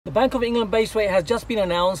The Bank of England base rate has just been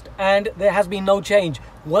announced and there has been no change.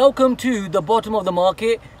 Welcome to the bottom of the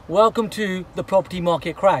market. Welcome to the property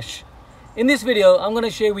market crash. In this video, I'm going to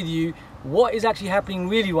share with you what is actually happening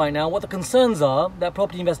really right now, what the concerns are that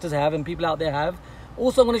property investors have and people out there have.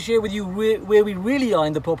 Also, I'm going to share with you where we really are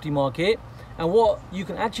in the property market and what you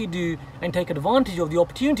can actually do and take advantage of the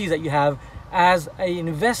opportunities that you have as an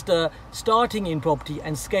investor starting in property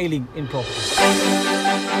and scaling in property.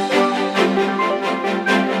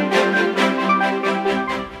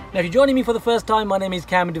 Now, if you're joining me for the first time, my name is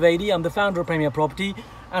Kam Dovedi. I'm the founder of Premier Property,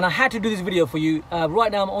 and I had to do this video for you.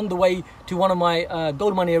 Right now, I'm on the way to one of my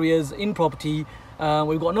goldmine areas in property.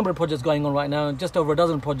 We've got a number of projects going on right now, just over a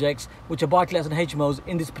dozen projects, which are buy-to-lets and HMOs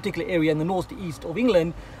in this particular area in the north to east of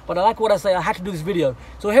England. But I like what I say, I had to do this video.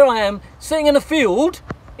 So here I am, sitting in a field,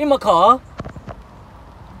 in my car,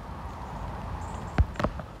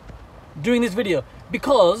 doing this video,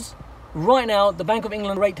 because right now, the Bank of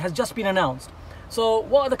England rate has just been announced. So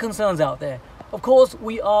what are the concerns out there? Of course,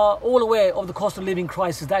 we are all aware of the cost of living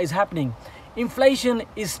crisis that is happening. Inflation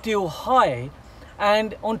is still high,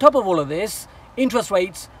 and on top of all of this, interest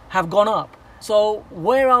rates have gone up. So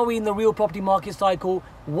where are we in the real property market cycle?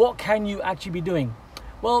 What can you actually be doing?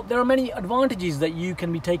 Well, there are many advantages that you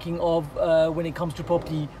can be taking of when it comes to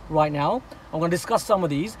property right now. I'm going to discuss some of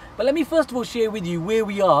these, but let me first of all share with you where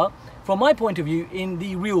we are from my point of view in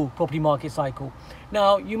the real property market cycle.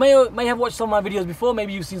 Now, you may have watched some of my videos before,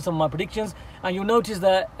 maybe you've seen some of my predictions, and you'll notice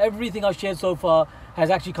that everything I've shared so far has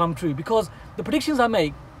actually come true, because the predictions I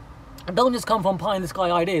make don't just come from pie in the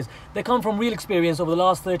sky ideas. They come from real experience over the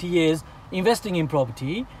last 30 years investing in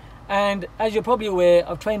property. And as you're probably aware,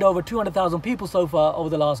 I've trained over 200,000 people so far over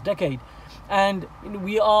the last decade. And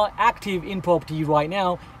we are active in property right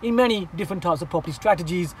now in many different types of property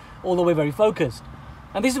strategies, although we're very focused.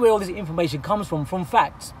 And this is where all this information comes from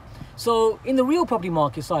facts. So in the real property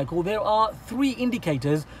market cycle, there are three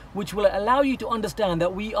indicators which will allow you to understand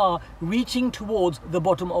that we are reaching towards the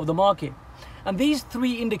bottom of the market. And these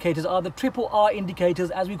three indicators are the triple R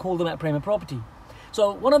indicators, as we call them at Premier Property.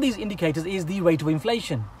 So one of these indicators is the rate of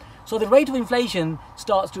inflation. So the rate of inflation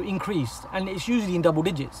starts to increase, and it's usually in double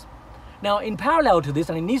digits. Now, in parallel to this,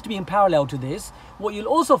 and it needs to be in parallel to this, what you'll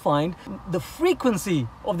also find, the frequency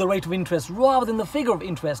of the rate of interest rather than the figure of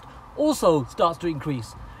interest also starts to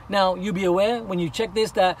increase. Now, you'll be aware when you check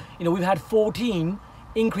this that we've had 14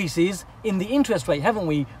 increases in the interest rate, haven't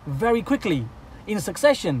we? Very quickly in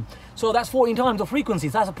succession. So that's 14 times the frequency.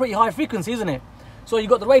 So that's a pretty high frequency, isn't it? So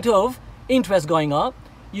you've got the rate of interest going up.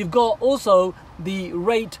 You've got also the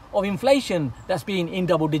rate of inflation that's been in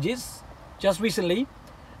double digits just recently.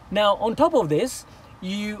 Now, on top of this,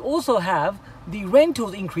 you also have the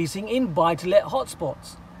rentals increasing in buy-to-let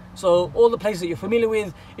hotspots. So all the places that you're familiar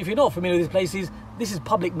with, if you're not familiar with these places, this is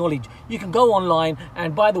public knowledge. You can go online,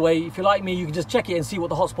 and by the way, if you're like me, you can just check it and see what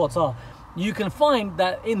the hotspots are. You can find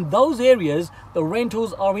that in those areas, the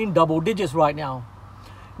rentals are in double digits right now.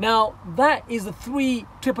 Now, that is the three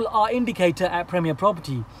triple R indicator at Premier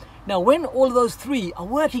Property. Now, when all of those three are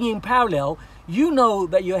working in parallel, you know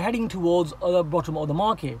that you're heading towards the bottom of the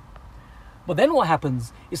market. But then what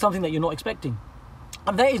happens is something that you're not expecting.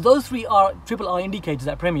 And that is those three triple R indicators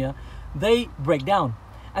at Premier, they break down.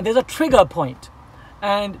 And there's a trigger point.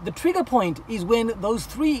 And the trigger point is when those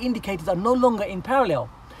three indicators are no longer in parallel.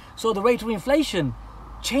 So the rate of inflation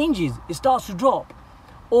changes, it starts to drop.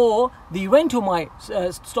 Or the rental might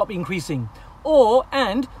stop increasing.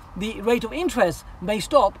 And the rate of interest may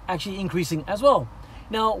stop actually increasing as well.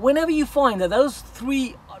 Now, whenever you find that those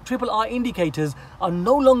three triple R indicators are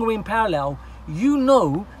no longer in parallel, you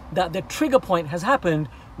know that the trigger point has happened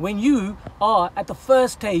when you are at the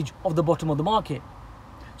first stage of the bottom of the market.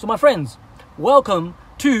 So my friends, welcome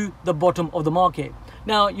to the bottom of the market.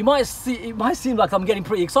 Now, it might seem like I'm getting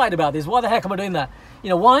pretty excited about this. Why the heck am I doing that?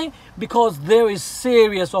 Why? Because there is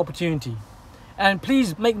serious opportunity. And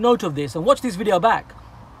please make note of this and watch this video back.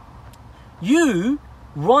 You,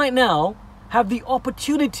 right now, have the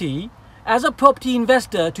opportunity as a property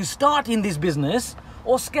investor to start in this business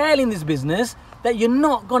or scale in this business that you're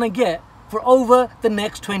not going to get for over the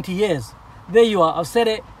next 20 years. There you are. I've said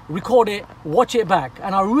it, record it, watch it back.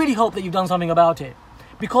 And I really hope that you've done something about it,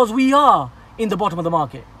 because we are in the bottom of the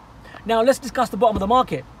market. Now, let's discuss the bottom of the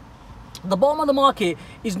market. The bottom of the market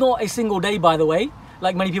is not a single day, by the way,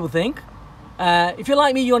 like many people think. If you're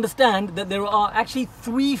like me, you understand that there are actually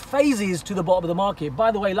three phases to the bottom of the market.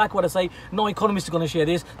 By the way, like what I say, no economist is going to share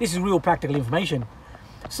this. This is real practical information.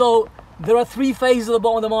 So there are three phases of the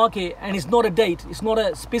bottom of the market, and it's not a date. It's not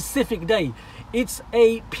a specific day. It's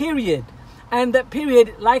a period. And that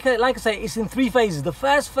period, like I say, it's in three phases. The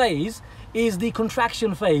first phase is the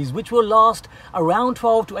contraction phase, which will last around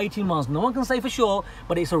 12 to 18 months. No one can say for sure,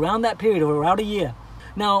 but it's around that period of around a year.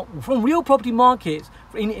 Now, from real property markets,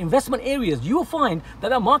 in investment areas, you will find that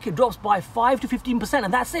that market drops by 5 to 15%,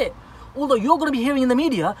 and that's it. Although you're going to be hearing in the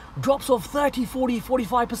media drops of 30, 40,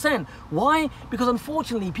 45%. Why? Because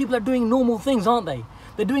unfortunately, people are doing normal things, aren't they?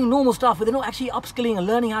 They're doing normal stuff, but they're not actually upskilling and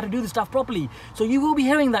learning how to do the stuff properly. So you will be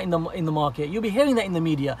hearing that in the market. You'll be hearing that in the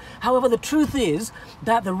media. However, the truth is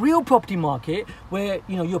that the real property market, where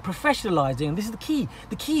you're professionalizing, and this is the key.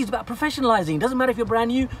 The key is about professionalizing. It doesn't matter if you're brand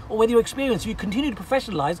new or whether you're experienced. If you continue to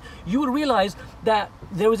professionalize, you will realize that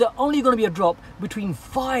there is only going to be a drop between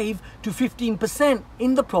 5 to 15%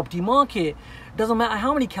 in the property market. Doesn't matter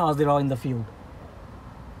how many cars there are in the field.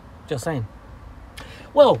 Just saying.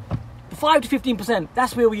 Well, 5 to 15%,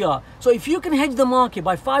 that's where we are. So if you can hedge the market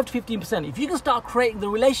by 5 to 15%, if you can start creating the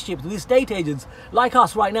relationships with estate agents like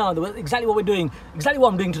us right now, exactly what we're doing, exactly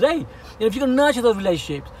what I'm doing today, and if you can nurture those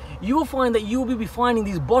relationships, you will find that you will be finding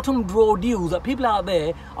these bottom drawer deals that people out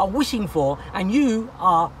there are wishing for, and you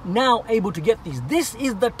are now able to get these. This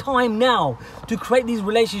is the time now to create these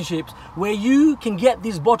relationships where you can get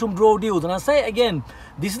these bottom drawer deals. And I say it again,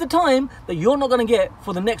 this is the time that you're not going to get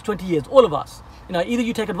for the next 20 years, all of us. Either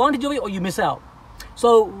you take advantage of it or you miss out.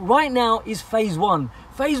 So right now is phase one.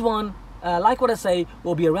 Phase one, like what I say,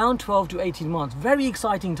 will be around 12 to 18 months. Very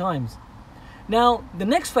exciting times. Now, the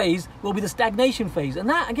next phase will be the stagnation phase. And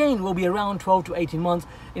that, again, will be around 12 to 18 months,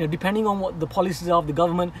 depending on what the policies are of the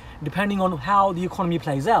government, depending on how the economy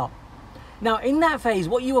plays out. Now, in that phase,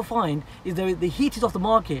 what you will find is the heat is off the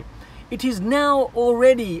market. It is now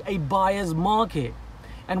already a buyer's market.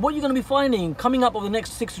 And what you're going to be finding coming up over the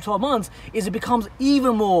next 6 to 12 months is it becomes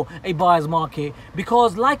even more a buyer's market.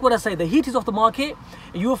 Because like what I say, the heat is off the market.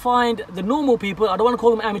 You will find the normal people, I don't want to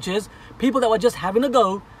call them amateurs, people that were just having a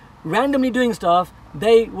go, randomly doing stuff,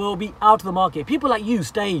 they will be out of the market. People like you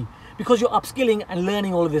stay because you're upskilling and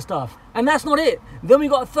learning all of this stuff. And that's not it. Then we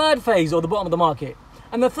got a third phase of the bottom of the market.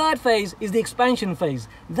 And the third phase is the expansion phase.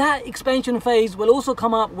 That expansion phase will also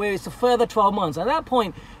come up where it's a further 12 months. At that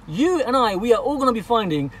point, you and I, we are all going to be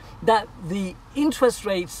finding that the interest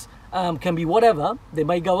rates can be whatever. They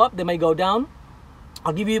may go up, they may go down.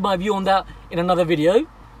 I'll give you my view on that in another video.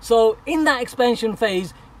 So in that expansion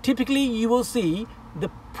phase, typically you will see the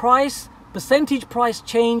percentage price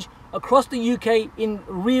change across the UK in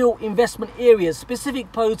real investment areas,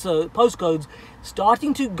 specific postcodes,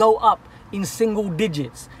 starting to go up in single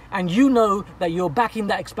digits. And you know that you're back in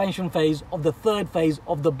that expansion phase of the third phase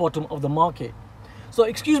of the bottom of the market. So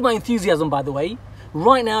excuse my enthusiasm, by the way.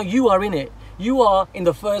 Right now you are in it. You are in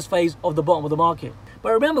the first phase of the bottom of the market.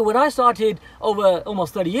 But remember, when I started over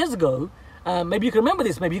almost 30 years ago, maybe you can remember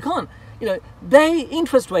this, maybe you can't. Their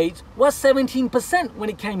interest rates were 17% when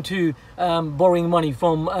it came to borrowing money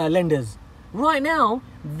from lenders. Right now,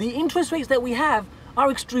 the interest rates that we have are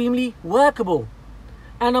extremely workable.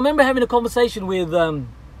 And I remember having a conversation with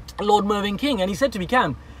Lord Mervyn King, and he said to me,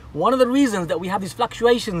 Cam, one of the reasons that we have these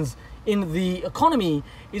fluctuations in the economy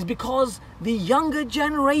is because the younger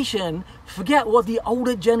generation forget what the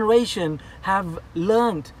older generation have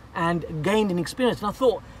learned and gained in experience. And I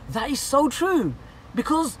thought, that is so true.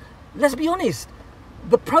 Because, let's be honest,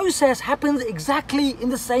 the process happens exactly in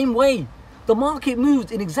the same way. The market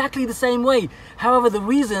moves in exactly the same way. However, the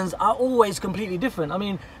reasons are always completely different. I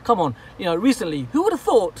mean, come on, recently, who would have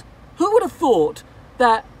thought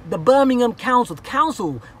that the Birmingham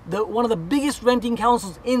Council, one of the biggest renting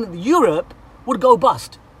councils in Europe, would go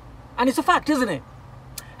bust? And it's a fact, isn't it?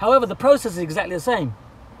 However, the process is exactly the same.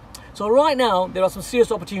 So right now, there are some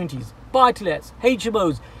serious opportunities. Buy-to-lets,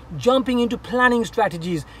 HMOs, jumping into planning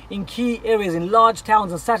strategies in key areas, in large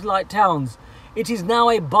towns and satellite towns. It is now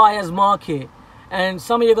a buyer's market. And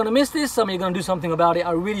some of you are going to miss this, some of you are going to do something about it.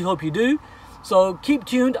 I really hope you do. So keep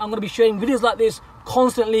tuned. I'm going to be sharing videos like this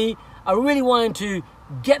constantly. I really want to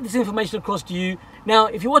get this information across to you. Now,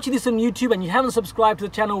 if you're watching this on YouTube and you haven't subscribed to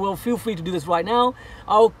the channel, well, feel free to do this right now.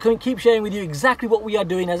 I'll keep sharing with you exactly what we are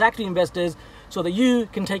doing as active investors so that you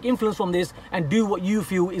can take influence from this and do what you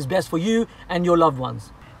feel is best for you and your loved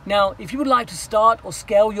ones. Now, if you would like to start or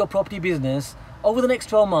scale your property business over the next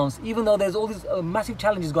 12 months, even though there's all these massive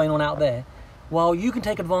challenges going on out there, while you can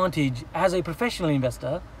take advantage as a professional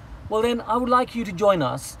investor, well then I would like you to join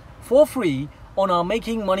us for free on our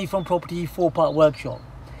Making Money from Property 4-part workshop.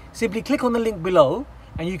 Simply click on the link below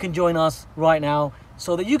and you can join us right now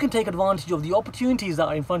so that you can take advantage of the opportunities that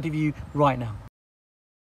are in front of you right now.